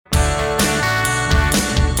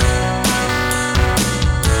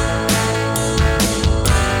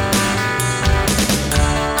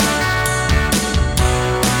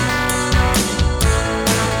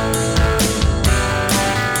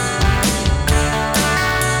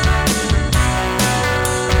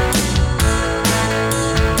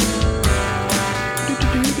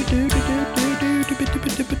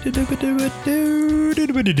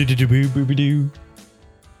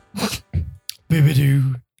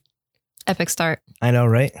Epic start. I know,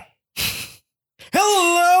 right?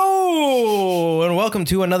 Hello and welcome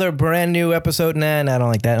to another brand new episode. Nah, I don't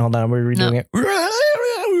like that. Hold on, we're redoing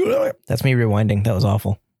it. That's me rewinding. That was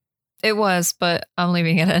awful. It was, but I'm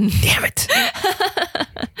leaving it in. Damn it.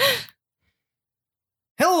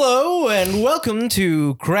 Hello and welcome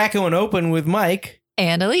to Crackin' Open with Mike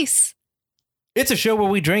And Elise. It's a show where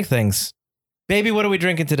we drink things. Baby, what are we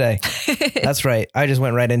drinking today? That's right. I just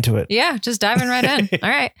went right into it. Yeah, just diving right in. All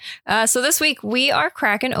right. So this week we are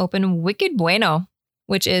cracking open Wicked Bueno,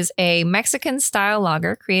 which is a Mexican style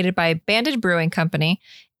lager created by Banded Brewing Company.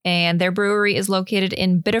 And their brewery is located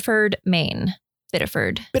in Biddeford, Maine.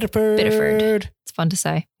 Biddeford. It's fun to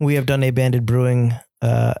say. We have done a Banded Brewing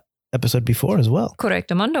episode before as well.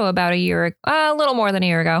 Correctamundo about a little more than a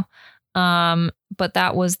year ago. But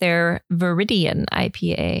that was their Viridian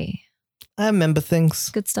IPA. I remember things.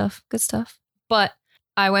 Good stuff. But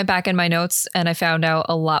I went back in my notes and I found out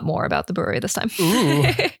a lot more about the brewery this time. Ooh,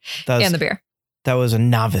 and the beer. That was a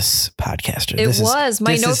novice podcaster.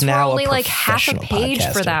 My notes were only like half a page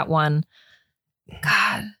podcaster. for that one.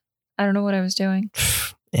 God, I don't know what I was doing.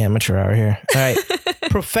 Amateur hour here. All right.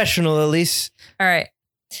 Professional, Elise. All right.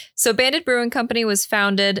 So Banded Brewing Company was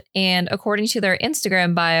founded and according to their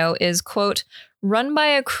Instagram bio is, quote, run by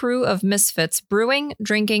a crew of misfits brewing,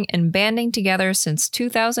 drinking, and banding together since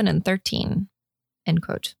 2013, end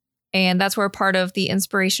quote. And that's where part of the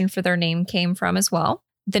inspiration for their name came from as well.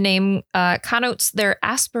 The name connotes their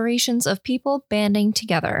aspirations of people banding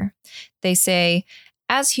together. They say,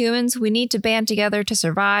 as humans, we need to band together to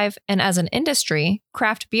survive. And as an industry,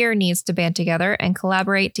 craft beer needs to band together and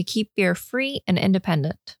collaborate to keep beer free and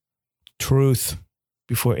independent. Truth.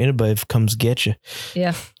 Before anybody comes get you.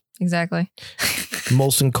 Yeah, exactly.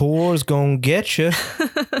 Molson Coors gonna get you.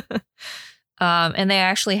 And they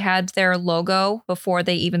actually had their logo before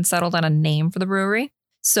they even settled on a name for the brewery.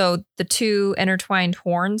 So the two intertwined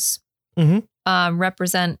horns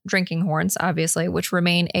represent drinking horns, obviously, which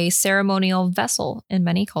remain a ceremonial vessel in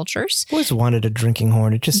many cultures. I always wanted a drinking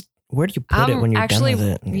horn. It just, where do you put it when you're done with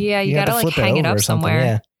it? Yeah, you gotta like hang it up somewhere.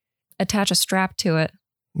 Yeah. Attach a strap to it.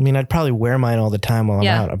 I mean, I'd probably wear mine all the time while I'm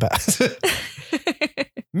out about.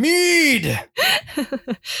 Mead.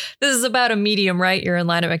 This is about a medium, right? You're in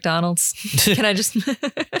line at McDonald's. Can I just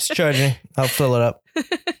charge me? I'll fill it up.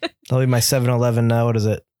 That'll be my 7-Eleven. What is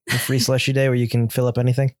it? The free slushy day where you can fill up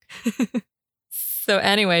anything. So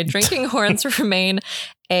anyway, drinking horns remain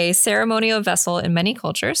a ceremonial vessel in many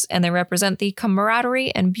cultures, and they represent the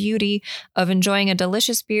camaraderie and beauty of enjoying a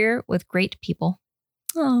delicious beer with great people.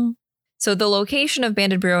 Oh. So the location of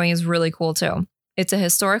Banded Brewing is really cool too. It's a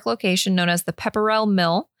historic location known as the Pepperell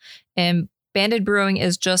Mill, and Banded Brewing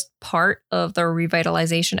is just part of the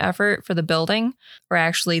revitalization effort for the building, or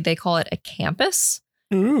actually they call it a campus.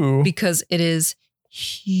 Ooh. Because it is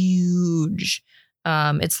huge.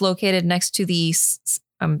 It's located next to the,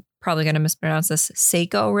 I'm probably going to mispronounce this,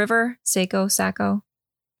 Saco River. Saco.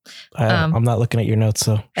 I'm not looking at your notes,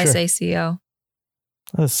 so sure. SACO.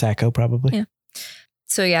 Saco, probably. Yeah.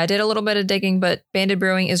 So yeah, I did a little bit of digging, but Banded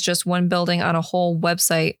Brewing is just one building on a whole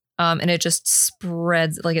website. And it just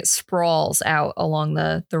spreads, like it sprawls out along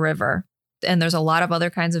the river. And there's a lot of other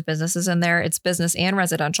kinds of businesses in there. It's business and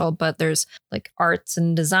residential, but there's like arts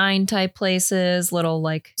and design type places, little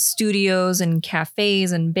like studios and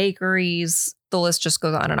cafes and bakeries. The list just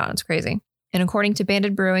goes on and on. It's crazy. And according to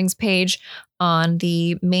Banded Brewing's page on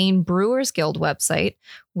the Maine Brewers Guild website,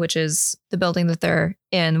 which is the building that they're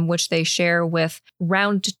in, which they share with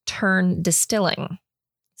Round Turn Distilling.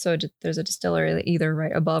 So there's a distillery either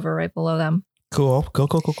right above or right below them. Cool.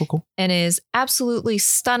 And is absolutely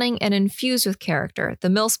stunning and infused with character. The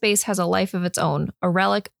mill space has a life of its own, a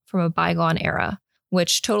relic from a bygone era,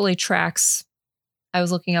 which totally tracks. I was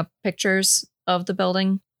looking up pictures of the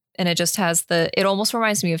building and it just has it almost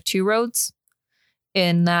reminds me of Two Roads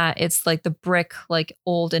in that it's like the brick, like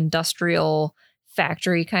old industrial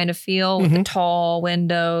factory kind of feel with the tall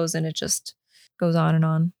windows, and it just goes on and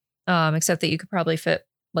on. Except that you could probably fit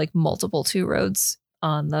like multiple Two Roads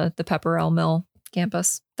on the Pepperell Mill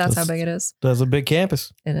campus. That's how big it is. That's a big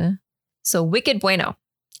campus. So Wicked Bueno.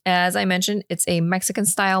 As I mentioned, it's a Mexican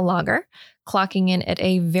style lager, clocking in at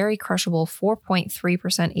a very crushable 4.3%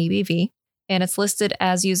 ABV. And it's listed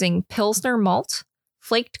as using Pilsner malt,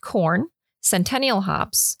 flaked corn, Centennial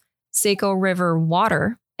hops, Saco River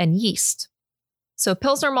water, and yeast. So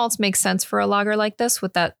Pilsner malts make sense for a lager like this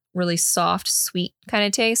with that really soft, sweet kind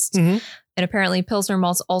of taste. And apparently Pilsner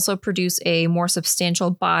malts also produce a more substantial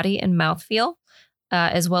body and mouthfeel,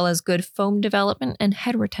 as well as good foam development and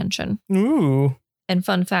head retention. Ooh. And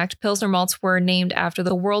fun fact, Pilsner malts were named after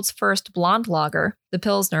the world's first blonde lager. The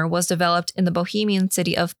Pilsner was developed in the Bohemian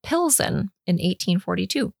city of Pilsen in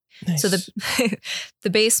 1842. Nice. So the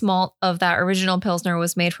base malt of that original Pilsner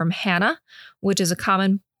was made from Hanna, which is a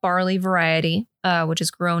common barley variety, which is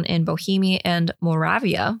grown in Bohemia and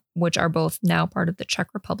Moravia, which are both now part of the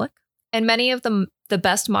Czech Republic. And many of the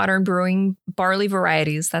best modern brewing barley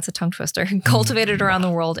varieties, that's a tongue twister, cultivated around the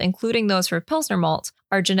world, including those for Pilsner malt,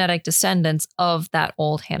 are genetic descendants of that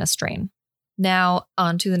old Hanna strain. Now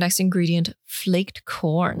on to the next ingredient, flaked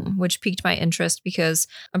corn, which piqued my interest because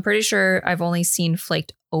I'm pretty sure I've only seen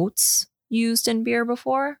flaked oats used in beer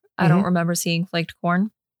before. I don't remember seeing flaked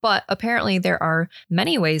corn, but apparently there are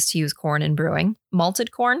many ways to use corn in brewing.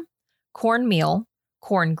 Malted corn, cornmeal,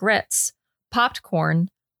 corn grits, popped corn,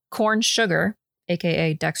 corn sugar,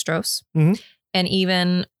 aka dextrose, and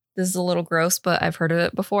even, this is a little gross, but I've heard of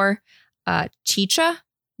it before, chicha,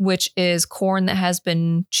 which is corn that has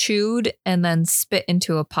been chewed and then spit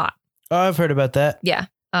into a pot. Oh, I've heard about that. Yeah.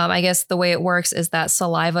 I guess the way it works is that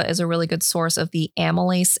saliva is a really good source of the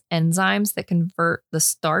amylase enzymes that convert the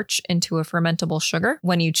starch into a fermentable sugar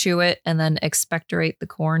when you chew it and then expectorate the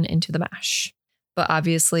corn into the mash. But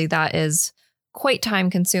obviously that is quite time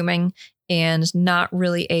consuming and not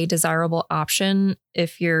really a desirable option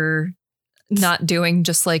if you're not doing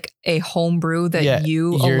just like a home brew that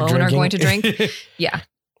you alone are going to drink. Yeah.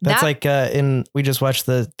 That's like we just watched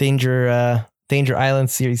the Danger Island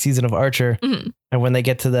season of Archer. And when they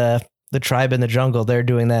get to the tribe in the jungle, they're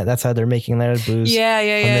doing that. That's how they're making their booze. Yeah.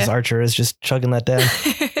 And this Archer is just chugging that down.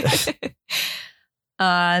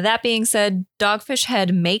 That being said, Dogfish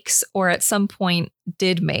Head makes or at some point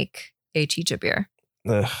did make a chicha beer.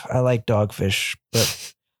 Ugh, I like Dogfish,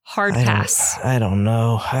 but hard pass. I don't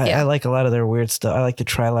know. I like a lot of their weird stuff. I like to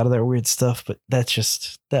try a lot of their weird stuff, but that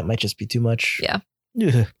might just be too much. Yeah.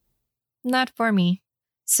 Ugh. Not for me.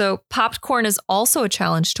 So popped corn is also a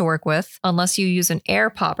challenge to work with unless you use an air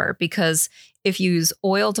popper, because if you use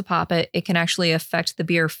oil to pop it, it can actually affect the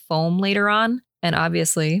beer foam later on. And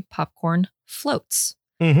obviously popcorn floats.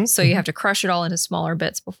 So you have to crush it all into smaller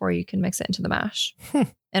bits before you can mix it into the mash.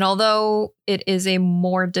 And although it is a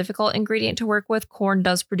more difficult ingredient to work with, corn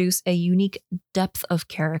does produce a unique depth of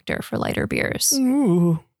character for lighter beers.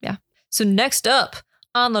 Ooh. Yeah. So next up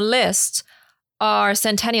on the list are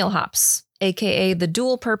Centennial hops, aka the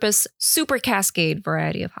dual purpose Super Cascade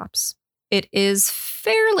variety of hops. It is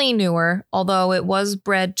fairly newer, although it was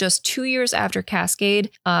bred just 2 years after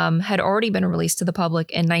Cascade had already been released to the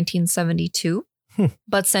public in 1972.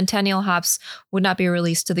 But Centennial hops would not be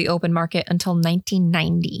released to the open market until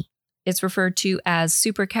 1990. It's referred to as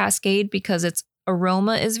Super Cascade because its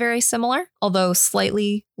aroma is very similar, although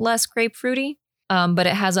slightly less grapefruity, but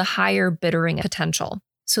it has a higher bittering potential.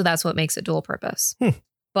 So that's what makes it dual purpose.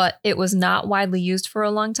 But it was not widely used for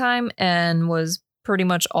a long time and was pretty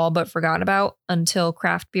much all but forgotten about until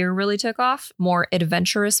craft beer really took off. More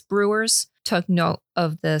adventurous brewers took note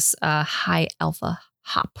of this high alpha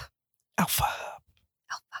hop. Alpha.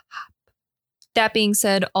 That being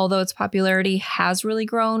said, although its popularity has really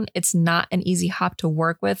grown, it's not an easy hop to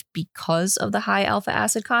work with because of the high alpha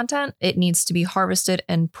acid content. It needs to be harvested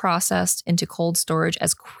and processed into cold storage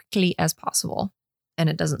as quickly as possible, and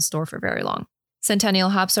it doesn't store for very long.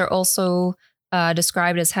 Centennial hops are also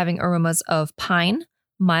described as having aromas of pine,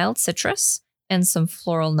 mild citrus, and some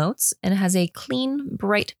floral notes, and it has a clean,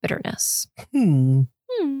 bright bitterness.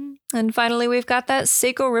 And finally, we've got that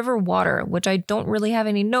Saco River water, which I don't really have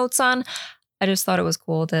any notes on. I just thought it was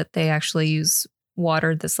cool that they actually use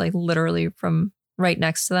water that's like literally from right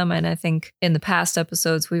next to them. And I think in the past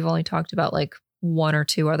episodes, we've only talked about like one or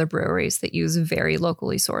two other breweries that use very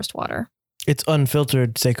locally sourced water. It's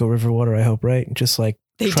unfiltered Saco River water, I hope, right? Just like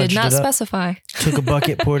they did not specify. Took a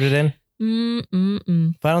bucket, poured it in.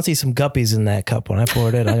 If I don't see some guppies in that cup when I pour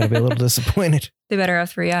it in, I'm going to be a little disappointed. They better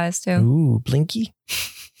have 3 eyes too. Ooh, blinky.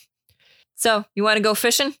 So you want to go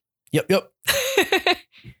fishing? Yep.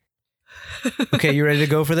 Okay, you ready to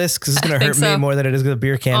go for this? Because it's going to hurt me more than it is with a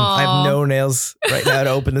beer can. Aww. I have no nails right now to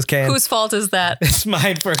open this can. Whose fault is that? It's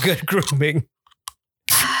mine for good grooming.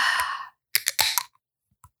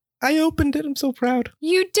 I opened it. I'm so proud.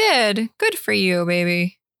 You did. Good for you,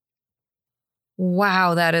 baby.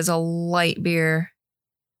 Wow, that is a light beer.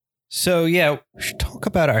 So, yeah, we should talk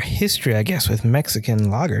about our history, I guess, with Mexican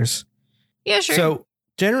lagers. Yeah, sure. So,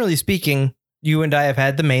 generally speaking, you and I have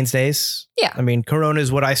had the mainstays. Yeah. I mean, Corona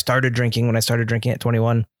is what I started drinking when I started drinking at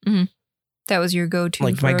 21. That was your go-to.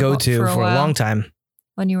 Like my go-to for a long time.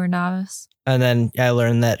 When you were a novice. And then I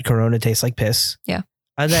learned that Corona tastes like piss. Yeah.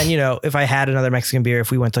 And then, if I had another Mexican beer,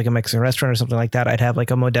 if we went to like a Mexican restaurant or something like that, I'd have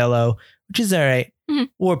like a Modelo, which is all right. Mhm.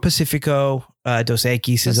 Or Pacifico, Dos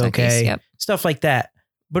Equis is Dos Equis, okay. yep. Stuff like that.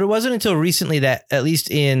 But it wasn't until recently that, at least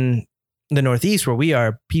in the Northeast where we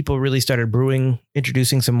are, people really started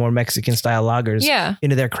introducing some more Mexican style lagers Yeah.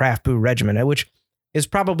 into their craft brew regimen, which is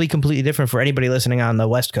probably completely different for anybody listening on the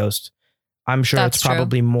West Coast. I'm sure That's it's true.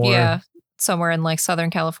 probably more Yeah. Somewhere in like Southern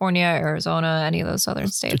California, Arizona, any of those southern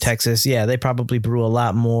states. Texas. Yeah, they probably brew a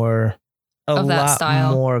lot more Of that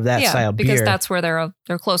style. more of that Yeah, style because beer. that's where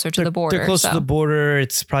they're closer to the border. They're close so. to the border.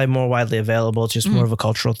 It's probably more widely available. It's just more of a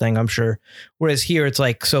cultural thing, I'm sure. Whereas here, it's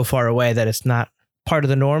like so far away that it's not part of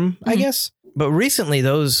the norm, I guess. But recently,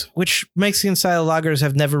 which Mexican style lagers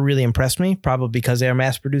have never really impressed me, probably because they are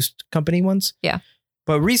mass produced company ones. Yeah.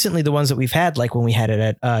 But recently, the ones that we've had, like when we had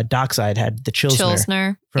it at Dockside, had the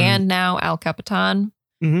Chilsner. And now El Capitan.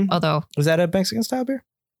 Mm-hmm. Although, Was that a Mexican style beer?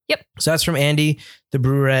 Yep. So that's from Andy, the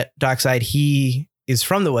brewer at Dockside. He is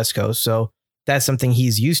from the West Coast, so that's something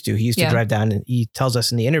he's used to. He used to drive down, and he tells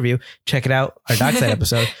us in the interview, check it out, our Dockside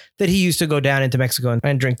episode, that he used to go down into Mexico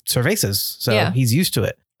and drink cervezas. So he's used to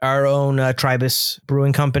it. Our own Tribus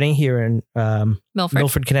Brewing Company here in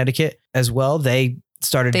Milford, Connecticut as well. They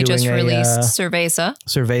just released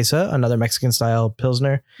Cerveza, another Mexican style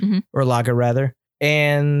Pilsner or lager rather.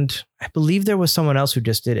 And I believe there was someone else who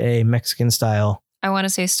just did a Mexican style. I want to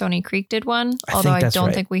say Stony Creek did one, although I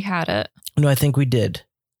don't think we had it. No, I think we did.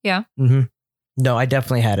 Yeah. Mm-hmm. No, I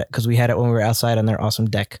definitely had it because we had it when we were outside on their awesome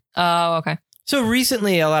deck. Oh, okay. So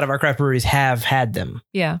recently, a lot of our craft breweries have had them.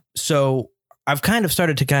 Yeah. So I've kind of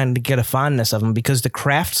started to get a fondness of them because the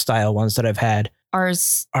craft style ones that I've had are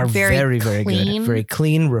very, very good. Very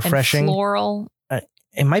clean, refreshing. And floral.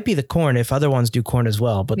 It might be the corn if other ones do corn as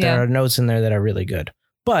well, but there are notes in there that are really good.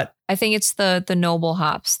 But I think it's the noble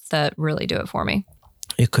hops that really do it for me.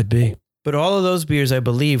 It could be. But all of those beers, I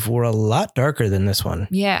believe, were a lot darker than this one.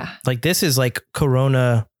 Yeah. Like this is like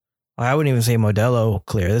Corona. I wouldn't even say Modelo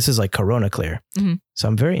clear. This is like Corona clear. Mm-hmm. So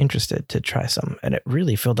I'm very interested to try some. And it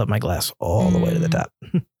really filled up my glass all the way to the top.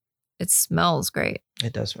 It smells great.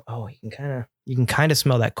 It does. Oh, you can kind of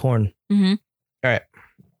smell that corn. Mm-hmm. All right.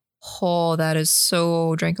 Oh, that is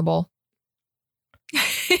so drinkable.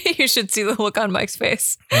 You should see the look on Mike's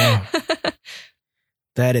face. Oh.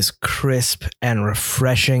 That is crisp and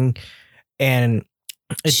refreshing. And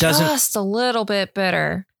it doesn't. Just a little bit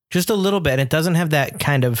bitter. Just a little bit. It doesn't have that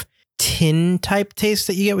kind of tin type taste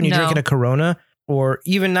that you get when you're drinking a Corona, or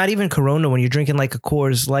even not even Corona, when you're drinking like a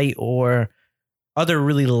Coors Light or other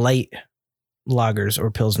really light lagers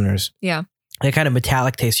or Pilsners. Yeah. The kind of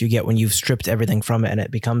metallic taste you get when you've stripped everything from it and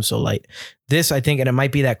it becomes so light. This, I think, and it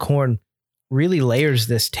might be that corn, really layers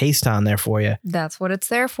this taste on there for you. That's what it's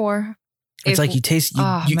there for. It's like you taste,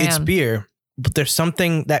 it's beer, but there's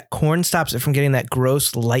something that corn stops it from getting that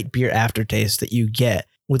gross light beer aftertaste that you get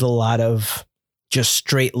with a lot of just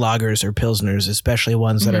straight lagers or Pilsners, especially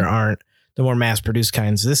ones that aren't the more mass produced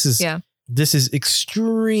kinds. This is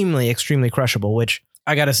extremely, extremely crushable, which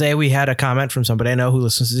I got to say, we had a comment from somebody I know who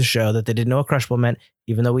listens to the show that they didn't know what crushable meant,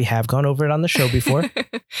 even though we have gone over it on the show before.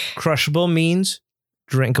 Crushable means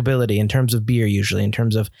drinkability in terms of beer, usually in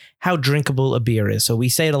terms of how drinkable a beer is. So we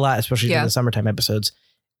say it a lot, especially in the summertime episodes.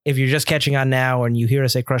 If you're just catching on now and you hear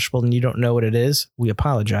us say crushable and you don't know what it is, we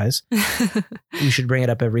apologize. We should bring it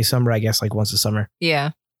up every summer, I guess, like once a summer. Yeah.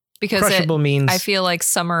 Because crushable means, I feel like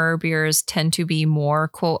summer beers tend to be more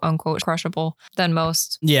quote unquote crushable than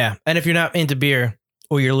most. Yeah. And if you're not into beer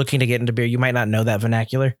or you're looking to get into beer, you might not know that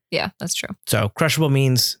vernacular. Yeah, that's true. So crushable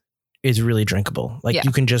means it's really drinkable. Like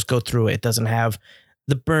you can just go through it. It doesn't have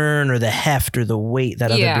the burn or the heft or the weight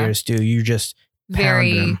that other beers do. You just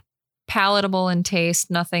very them. Palatable in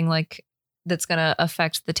taste. Nothing like that's going to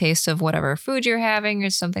affect the taste of whatever food you're having or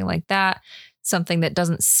something like that. Something that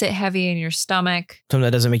doesn't sit heavy in your stomach. Something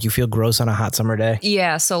that doesn't make you feel gross on a hot summer day.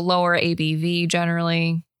 Yeah. So lower ABV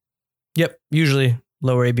generally. Yep. Usually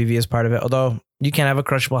lower ABV is part of it. Although you can have a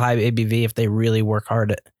crushable high ABV if they really work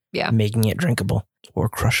hard at making it drinkable or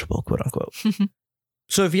crushable, quote unquote.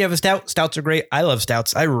 So if you have a stout, stouts are great. I love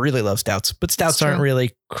stouts. I really love stouts, but stouts aren't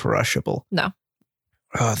really crushable. No.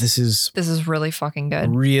 Oh, this is really fucking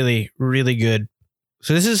good. Really, really good.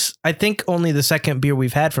 So this is, I think, only the second beer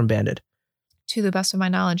we've had from Banded. To the best of my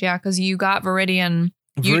knowledge, yeah, because you got Viridian.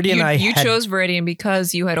 You chose Viridian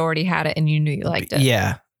because you had already had it and you knew you liked it.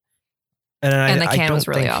 Yeah. And the can was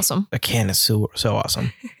really awesome. The can is so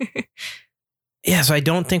awesome. Yeah, so I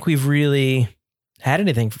don't think we've really had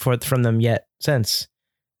anything from them yet since.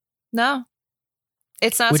 No.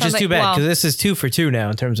 It's not Which is too bad because this is 2 for 2 now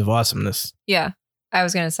in terms of awesomeness. Yeah. I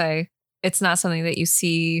was going to say, it's not something that you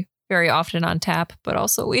see very often on tap, but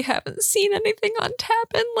also we haven't seen anything on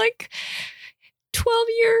tap in like 12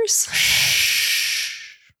 years.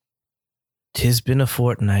 'Tis been a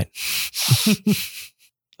fortnight.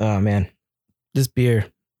 Oh, man. This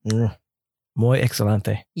beer, muy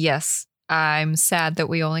excelente. Yes. I'm sad that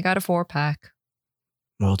we only got a 4-pack.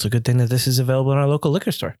 Well, it's a good thing that this is available in our local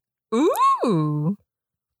liquor store. Ooh.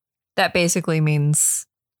 That basically means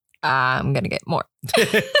I'm going to get more.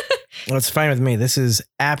 Well, it's fine with me. This is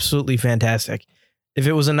absolutely fantastic. If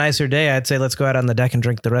it was a nicer day, I'd say let's go out on the deck and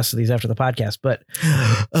drink the rest of these after the podcast. But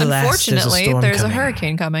alas, unfortunately, there's a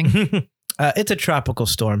hurricane coming. It's a tropical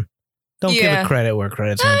storm. Don't give it credit where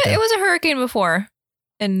credit's not due. It was a hurricane before,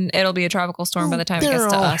 and it'll be a tropical storm by the time it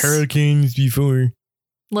gets to us. Hurricanes before.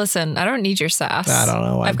 Listen, I don't need your sass. I don't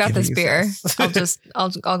know. I've got this beer. I'll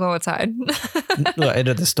go outside.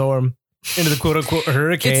 Into the storm. Into the quote unquote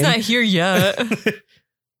hurricane. It's not here yet.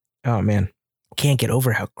 Oh man. Can't get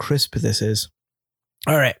over how crisp this is.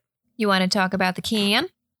 All right. You want to talk about the can?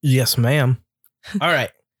 Yes, ma'am. All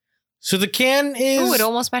right. So the can is... Oh, it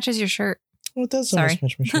almost matches your shirt. Oh, it does almost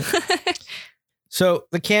match my shirt. So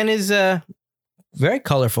the can is very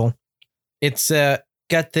colorful. It's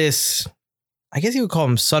got this... I guess you would call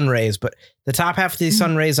them sun rays, but the top half of these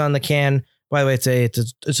sun rays on the can, by the way,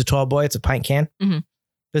 it's a tall boy. It's a pint can. Mm-hmm.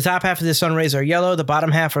 The top half of the sun rays are yellow. The bottom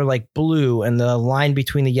half are like blue. And the line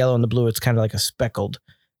between the yellow and the blue, it's kind of like a speckled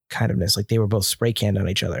kind ofness. Like they were both spray canned on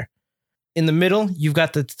each other. In the middle, you've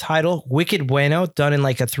got the title, Wicked Bueno, done in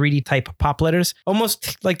like a 3D type of pop letters.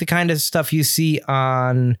 Almost like the kind of stuff you see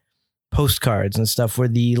on postcards and stuff where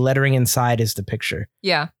the lettering inside is the picture.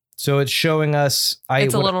 Yeah. So it's showing us...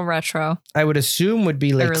 It's a little retro. I would assume would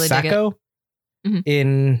be Lake Saco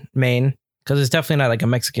in Maine. Because it's definitely not like a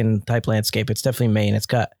Mexican type landscape. It's definitely Maine. It's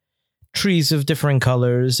got trees of different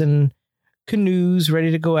colors and canoes ready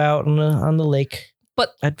to go out on the lake.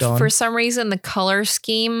 But at dawn. For some reason, the color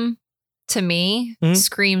scheme to me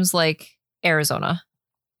screams like Arizona,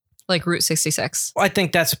 like Route 66. I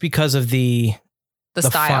think that's because of the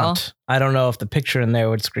style. Font. I don't know if the picture in there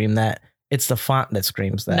would scream that. It's the font that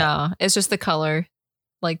screams that. No, it's just the color,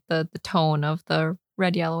 like the tone of the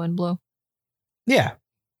red, yellow, and blue. Yeah.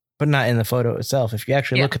 But not in the photo itself. If you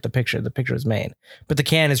actually look at the picture is Maine. But the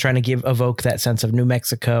can is trying to evoke that sense of New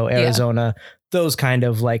Mexico, Arizona, those kind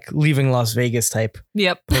of like leaving Las Vegas type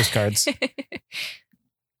postcards.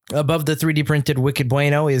 Above the 3D printed Wicked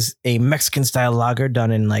Bueno is a Mexican style lager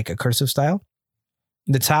done in like a cursive style.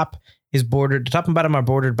 The top and bottom are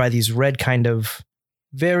bordered by these red kind of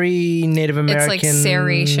very Native American. It's like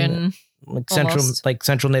serration. Like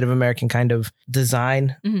central Native American kind of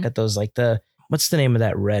design. Got those like what's the name of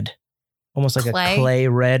that red? Almost like a clay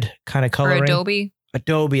red kind of coloring. Or Adobe.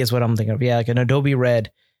 Adobe is what I'm thinking of. Yeah, like an Adobe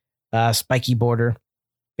red, spiky border.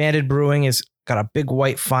 Banded Brewing is got a big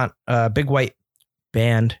white font, big white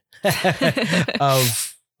band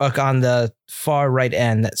of on the far right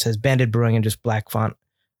end that says Banded Brewing in just black font.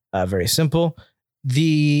 Very simple.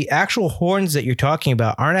 The actual horns that you're talking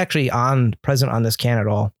about aren't actually present on this can at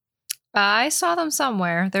all. I saw them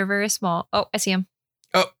somewhere. They're very small. Oh, I see them.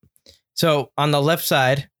 Oh. So on the left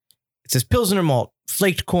side, it says Pilsner malt,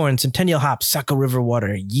 flaked corn, Centennial hops, Saco River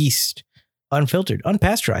water, yeast, unfiltered,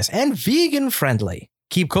 unpasteurized, and vegan friendly.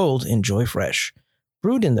 Keep cold, enjoy fresh.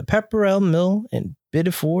 Brewed in the Pepperell Mill in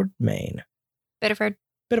Biddeford, Maine. Biddeford.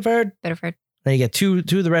 Then you get two of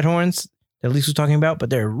the red horns that Lisa was talking about,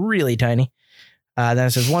 but they're really tiny. Then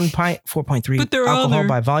it says 1 pint, 4.3 alcohol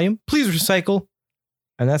by volume. Please recycle.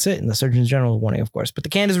 And that's it. And the Surgeon General warning, of course. But the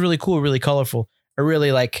can is really cool, really colorful. It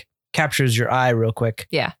really like captures your eye real quick.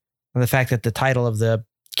 Yeah. And the fact that the title of the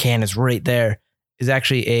can is right there is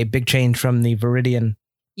actually a big change from the Viridian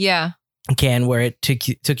can where it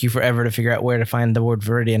took you forever to figure out where to find the word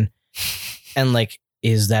Viridian. And like,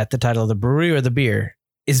 is that the title of the brewery or the beer?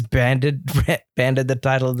 Is Banded the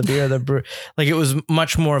title of the beer or the brewery? Like it was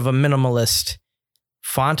much more of a minimalist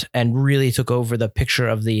font and really took over. The picture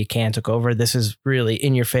of the can took over. This is really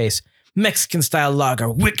in your face. Mexican style lager,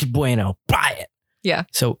 Wicked Bueno, buy it. Yeah.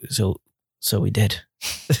 So we did.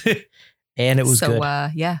 And it was good.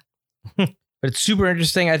 Yeah. But it's super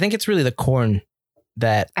interesting. I think it's really the corn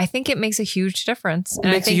that I think it makes a huge difference.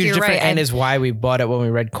 And makes I think a huge difference right. And is why we bought it when we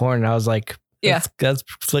read corn. And I was like, that's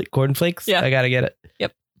cornflakes. Yeah. I got to get it.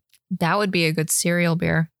 Yep. That would be a good cereal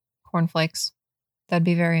beer. Cornflakes. That'd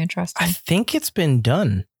be very interesting. I think it's been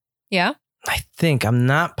done. Yeah. I'm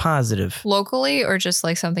not positive. Locally or just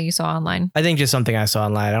like something you saw online? I think just something I saw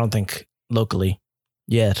online. I don't think locally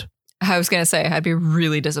yet. I was going to say, I'd be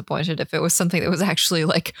really disappointed if it was something that was actually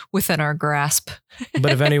like within our grasp.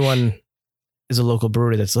 But if anyone is a local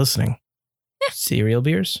brewery that's listening, cereal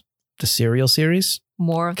beers, the cereal series,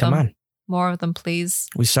 more of them. Come on. More of them, please.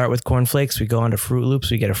 We start with cornflakes. We go on to Fruit Loops.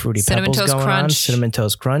 We get a Fruity Cinnamon Pebbles Toast going Crunch. on. Cinnamon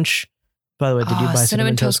Toast Crunch. By the way, did you buy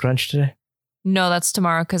Cinnamon Toast Crunch today? No, that's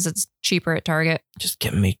tomorrow because it's cheaper at Target. Just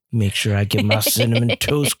make sure I get my Cinnamon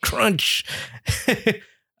Toast Crunch.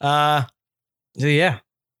 So yeah,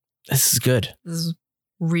 this is good. This is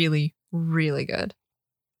really, really good.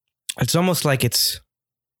 It's almost like it's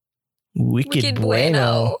Wicked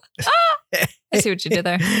Bueno. I see what you did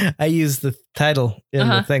there. I used the title in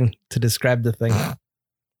the thing to describe the thing.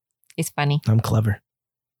 It's funny. I'm clever.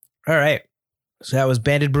 All right. So that was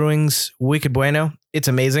Banded Brewing's Wicked Bueno. It's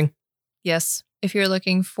amazing. Yes. If you're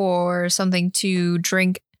looking for something to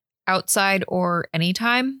drink outside or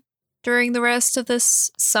anytime during the rest of this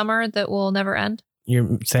summer that will never end.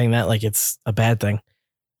 You're saying that like it's a bad thing.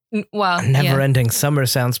 Well, a never-ending summer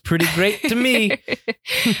sounds pretty great to me.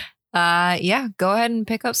 Yeah, go ahead and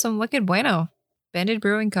pick up some Wicked Bueno. Banded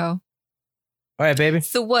Brewing Co. All right, baby.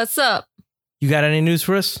 So what's up? You got any news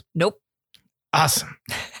for us? Nope. Awesome.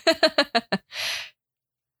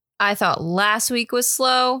 I thought last week was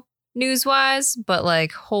slow news-wise, but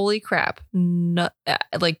like, holy crap.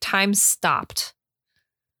 Like, time stopped.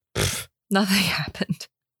 Nothing happened.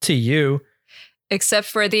 To you. Except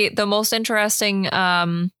for the most interesting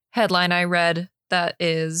headline I read that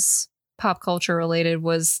is pop culture related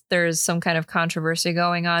was there's some kind of controversy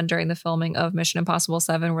going on during the filming of Mission Impossible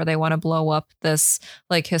 7 where they want to blow up this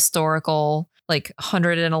like historical like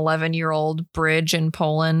 111-year-old bridge in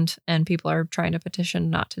Poland, and people are trying to petition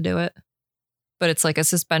not to do it. But it's like a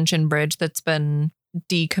suspension bridge that's been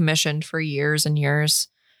decommissioned for years and years,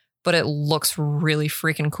 but it looks really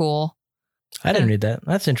freaking cool. I didn't read that.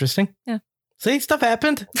 That's interesting. Yeah. See, stuff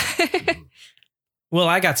happened. Well,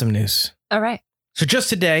 I got some news. All right. So just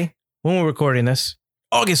today, when we're recording this,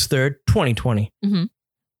 August 3rd, 2020,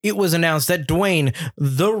 it was announced that Dwayne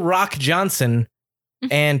 "The Rock" Johnson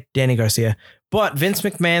and Danny Garcia bought Vince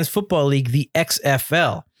McMahon's football league, the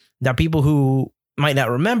XFL. Now, people who might not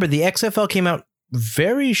remember, the XFL came out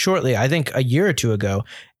very shortly, I think a year or two ago,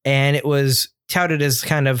 and it was touted as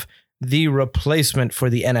kind of the replacement for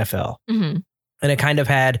the NFL. And it kind of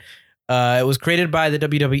had... it was created by the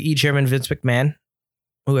WWE chairman, Vince McMahon,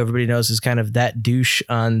 who everybody knows is kind of that douche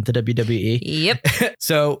on the WWE. Yep.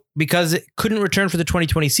 So because it couldn't return for the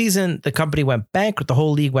 2020 season, the company went bankrupt. The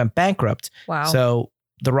whole league went bankrupt. Wow. So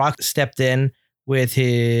The Rock stepped in with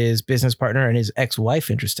his business partner and his ex-wife,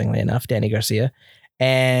 interestingly enough, Danny Garcia,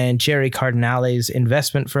 and Jerry Cardinale's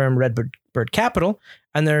investment firm, Redbird Capital.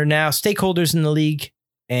 And they're now stakeholders in the league.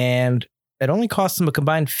 And it only cost them a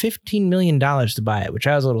combined $15 million to buy it, which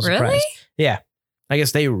I was a little surprised. Really? Yeah. I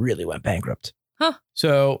guess they really went bankrupt. Huh.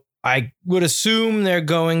 So I would assume they're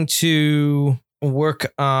going to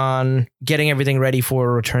work on getting everything ready for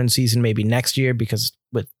a return season maybe next year, because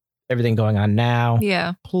with everything going on now,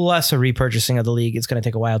 yeah, plus a repurchasing of the league, it's going to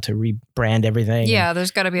take a while to rebrand everything. Yeah, there's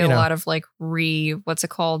got to be a lot of like what's it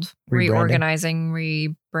called? Reorganizing,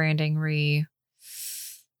 rebranding,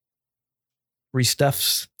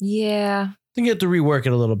 restuffs. Yeah. I think you have to rework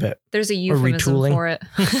it a little bit. There's a euphemism for it.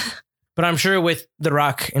 But I'm sure with The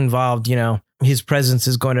Rock involved, his presence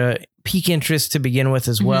is going to pique interest to begin with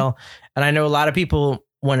as well. And I know a lot of people,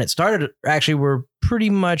 when it started, actually were pretty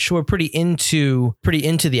into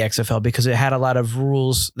the XFL because it had a lot of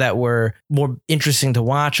rules that were more interesting to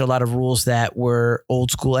watch, a lot of rules that were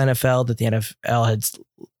old school NFL that the NFL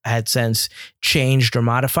had since changed or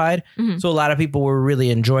modified. So a lot of people were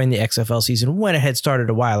really enjoying the XFL season when it had started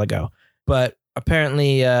a while ago. But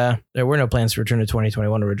apparently there were no plans to return to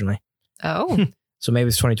 2021 originally. Oh. So maybe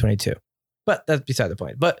it's 2022. But that's beside the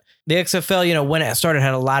point. But the XFL, when it started,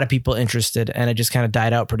 had a lot of people interested, and it just kind of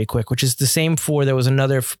died out pretty quick, which is the same there was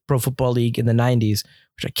another pro football league in the 90s,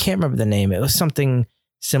 which I can't remember the name. It was something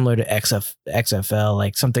similar to XFL,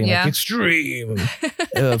 like something like extreme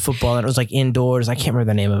football. And it was like indoors. I can't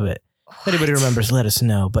remember the name of it. If anybody remembers, let us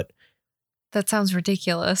know. But that sounds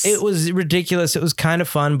ridiculous. It was ridiculous. It was kind of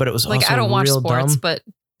fun, but it was like, also I don't watch real sports, dumb. But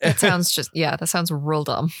that sounds that sounds real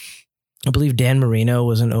dumb. I believe Dan Marino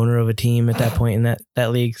was an owner of a team at that point in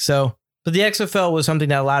that league. So, but the XFL was something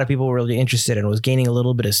that a lot of people were really interested in. It was gaining a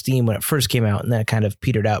little bit of steam when it first came out, and then it kind of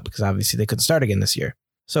petered out because obviously they couldn't start again this year.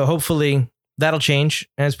 So hopefully that'll change.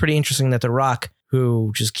 And it's pretty interesting that The Rock,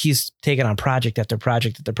 who just keeps taking on project after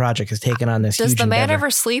project after project, has taken on this huge Does the man endeavor.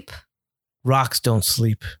 ever sleep? Rocks don't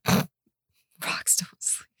sleep. Rocks don't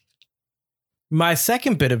sleep. My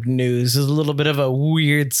second bit of news is a little bit of a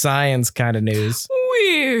weird science kind of news.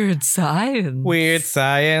 Weird science. Weird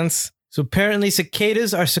science. So apparently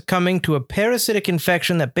cicadas are succumbing to a parasitic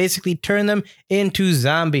infection that basically turned them into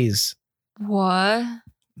zombies. What?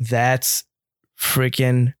 That's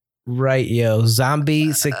freaking right, yo.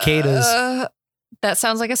 Zombie cicadas. That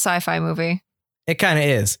sounds like a sci-fi movie. It kind of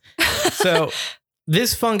is. So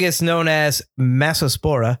this fungus known as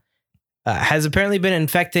Mesospora has apparently been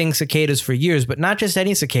infecting cicadas for years, but not just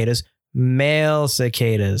any cicadas, male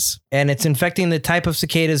cicadas. And it's infecting the type of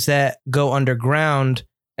cicadas that go underground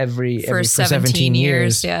for 17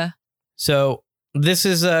 years. Yeah. So this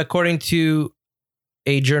is according to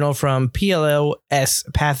a journal from PLOS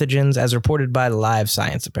Pathogens as reported by Live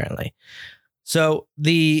Science, apparently. So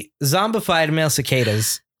the zombified male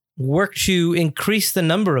cicadas work to increase the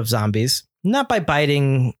number of zombies, not by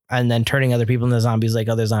biting and then turning other people into zombies like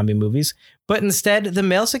other zombie movies, but instead the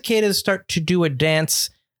male cicadas start to do a dance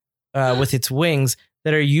with its wings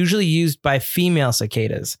that are usually used by female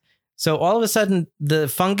cicadas. So all of a sudden, the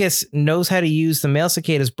fungus knows how to use the male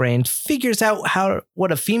cicada's brain, figures out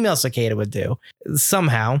what a female cicada would do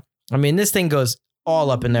somehow. I mean, this thing goes all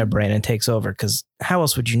up in their brain and takes over, because how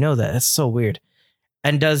else would you know that? That's so weird.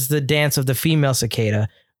 And does the dance of the female cicada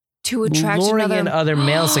to attract luring in other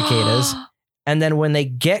male cicadas. And then when they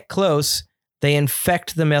get close, they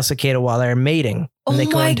infect the male cicada while they're mating. And they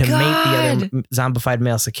go in to mate the other zombified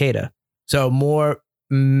male cicada. So more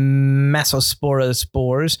Mesospora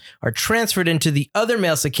spores are transferred into the other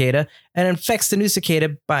male cicada and infects the new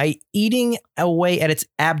cicada by eating away at its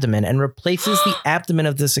abdomen and replaces the abdomen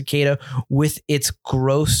of the cicada with its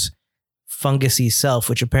gross fungusy self,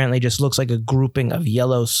 which apparently just looks like a grouping of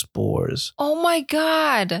yellow spores. Oh my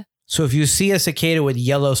God. So if you see a cicada with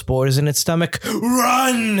yellow spores in its stomach,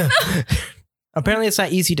 run! Apparently it's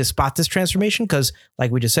not easy to spot this transformation because,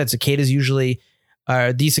 like we just said, cicadas usually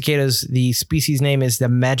these cicadas, the species name is the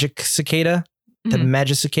magic cicada, the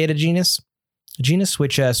Magicicada genus,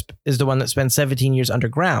 which is the one that spends 17 years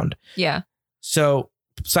underground. Yeah. So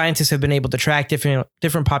scientists have been able to track different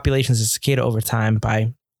populations of cicada over time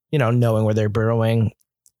by, knowing where they're burrowing,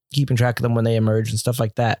 keeping track of them when they emerge and stuff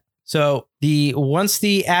like that. So once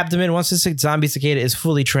the zombie cicada is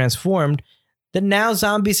fully transformed, the now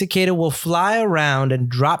zombie cicada will fly around and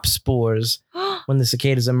drop spores when the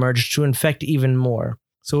cicadas emerge to infect even more.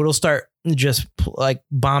 So it'll start just like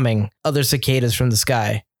bombing other cicadas from the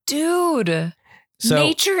sky. Dude,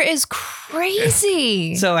 nature is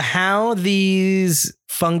crazy. So how these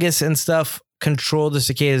fungus and stuff control the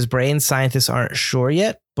cicada's brain, scientists aren't sure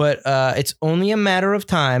yet, but it's only a matter of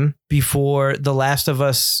time before The Last of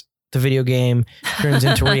Us, the video game, turns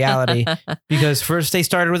into reality, because first they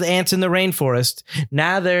started with ants in the rainforest.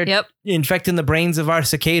 Now they're infecting the brains of our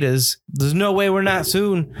cicadas. There's no way we're not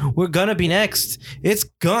soon. We're gonna be next. It's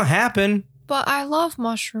gonna happen. But I love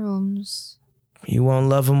mushrooms. You won't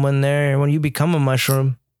love them when you become a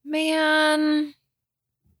mushroom. Man.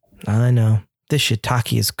 I know. This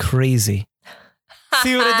shiitake is crazy.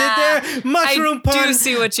 See what I did there? Mushroom pun. I do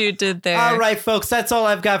see what you did there. All right, folks, that's all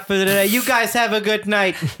I've got for today. You guys have a good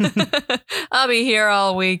night. I'll be here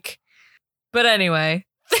all week. But anyway,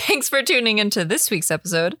 thanks for tuning into this week's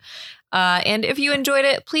episode. And if you enjoyed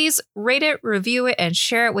it, please rate it, review it, and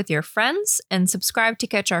share it with your friends, and subscribe to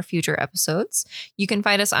catch our future episodes. You can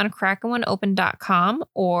find us on KrakenOneOpen.com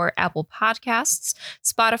or Apple Podcasts,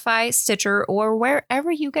 Spotify, Stitcher, or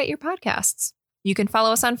wherever you get your podcasts. You can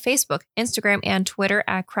follow us on Facebook, Instagram, and Twitter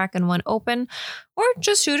at KrakenOneOpen, or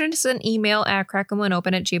just shoot us an email at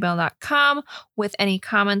KrakenOneOpen@gmail.com with any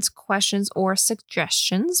comments, questions, or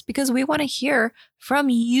suggestions, because we want to hear from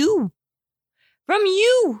you. From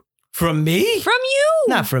you. From me? From you.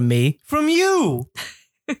 Not from me. From you.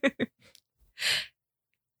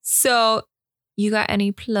 So, you got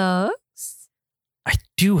any plugs? I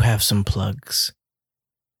do have some plugs.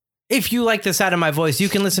 If you like the sound of my voice, you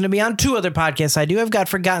can listen to me on 2 other podcasts I do. I've got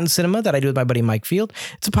Forgotten Cinema that I do with my buddy Mike Field.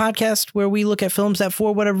 It's a podcast where we look at films that,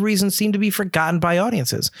 for whatever reason, seem to be forgotten by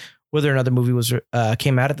audiences. Whether another movie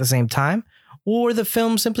came out at the same time, or the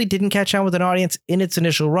film simply didn't catch on with an audience in its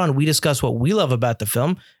initial run. We discuss what we love about the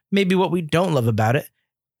film, maybe what we don't love about it,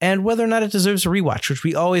 and whether or not it deserves a rewatch, which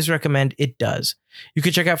we always recommend it does. You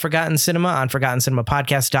can check out Forgotten Cinema on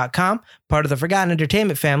ForgottenCinemaPodcast.com, part of the Forgotten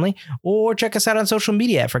Entertainment family, or check us out on social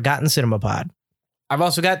media at Forgotten Cinema Pod. I've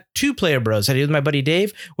also got 2 Player Bros I do with my buddy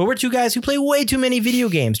Dave, where we're 2 guys who play way too many video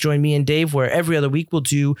games. Join me and Dave, where every other week we'll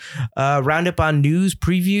do a roundup on news,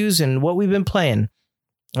 previews, and what we've been playing.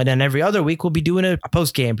 And then every other week, we'll be doing a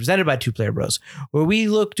post game presented by 2 Player Bros, where we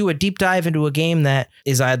do a deep dive into a game that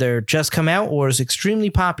is either just come out or is extremely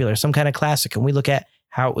popular, some kind of classic. And we look at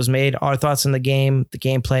how it was made, our thoughts on the game, the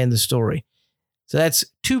gameplay, and the story. So that's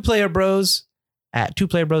 2 Player Bros at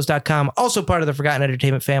 2playerbros.com. Also part of the Forgotten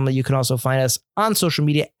Entertainment family. You can also find us on social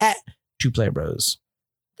media at 2 Player Bros.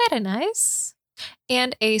 Very nice.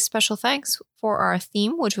 And a special thanks for our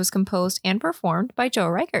theme, which was composed and performed by Joe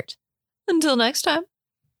Reichert. Until next time.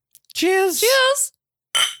 Cheers. Cheers.